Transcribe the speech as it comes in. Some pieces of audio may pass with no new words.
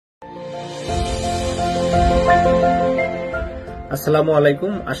আসসালামু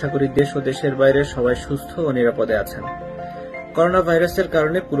আলাইকুম। আশা করি দেশ ও দেশের বাইরে সবাই সুস্থ ও নিরাপদে আছেন। করোনা ভাইরাসের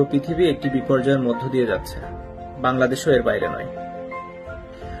কারণে পুরো পৃথিবী একটি বিপর্যয়ের মধ্য দিয়ে যাচ্ছে, বাংলাদেশও এর বাইরে নয়।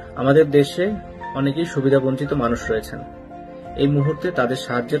 আমাদের দেশে অনেকেই সুবিধাবঞ্চিত মানুষ রয়েছেন। এই মুহূর্তে তাদের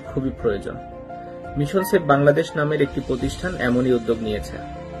সাহায্যের খুবই প্রয়োজন। মিশন সেভ বাংলাদেশ নামের একটি প্রতিষ্ঠান এমনই উদ্যোগ নিয়েছে।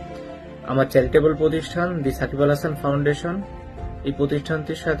 আমার চ্যারিটেবল প্রতিষ্ঠান দি শাকিব আল হাসান ফাউন্ডেশন এই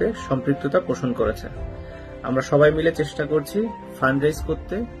প্রতিষ্ঠানটির সাথে সম্পৃক্ততা পোষণ করেছে। আমরা সবাই মিলে চেষ্টা করছি ফান্ড রেইজ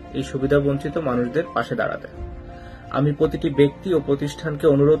করতে, এই সুবিধাবঞ্চিত মানুষদের পাশে দাঁড়াতে। আমি প্রতিটি ব্যক্তি ও প্রতিষ্ঠানকে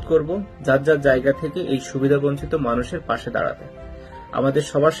অনুরোধ করব যার যার জায়গা থেকে এই সুবিধাবঞ্চিত মানুষের পাশে দাঁড়াতে। আমাদের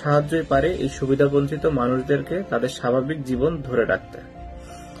সবার সাহায্যই পারে এই সুবিধাবঞ্চিত মানুষদেরকে তাদের স্বাভাবিক জীবন ধরে রাখতে।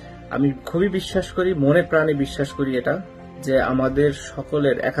 আমি খুবই বিশ্বাস করি, মনে প্রাণে বিশ্বাস করি এটা, যে আমাদের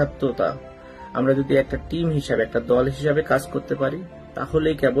সকলের একাত্মতা, আমরা যদি একটা টিম হিসাবে, একটা দল হিসাবে কাজ করতে পারি,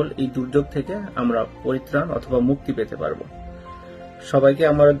 তাহলেই কেবল এই দুর্যোগ থেকে আমরা পরিত্রাণ অথবা মুক্তি পেতে পারব। সবাইকে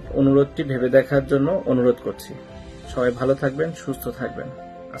আমার অনুরোধটি ভেবে দেখার জন্য অনুরোধ করছি। সবাই ভালো থাকবেন, সুস্থ থাকবেন।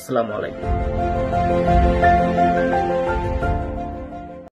 আসসালামু আলাইকুম।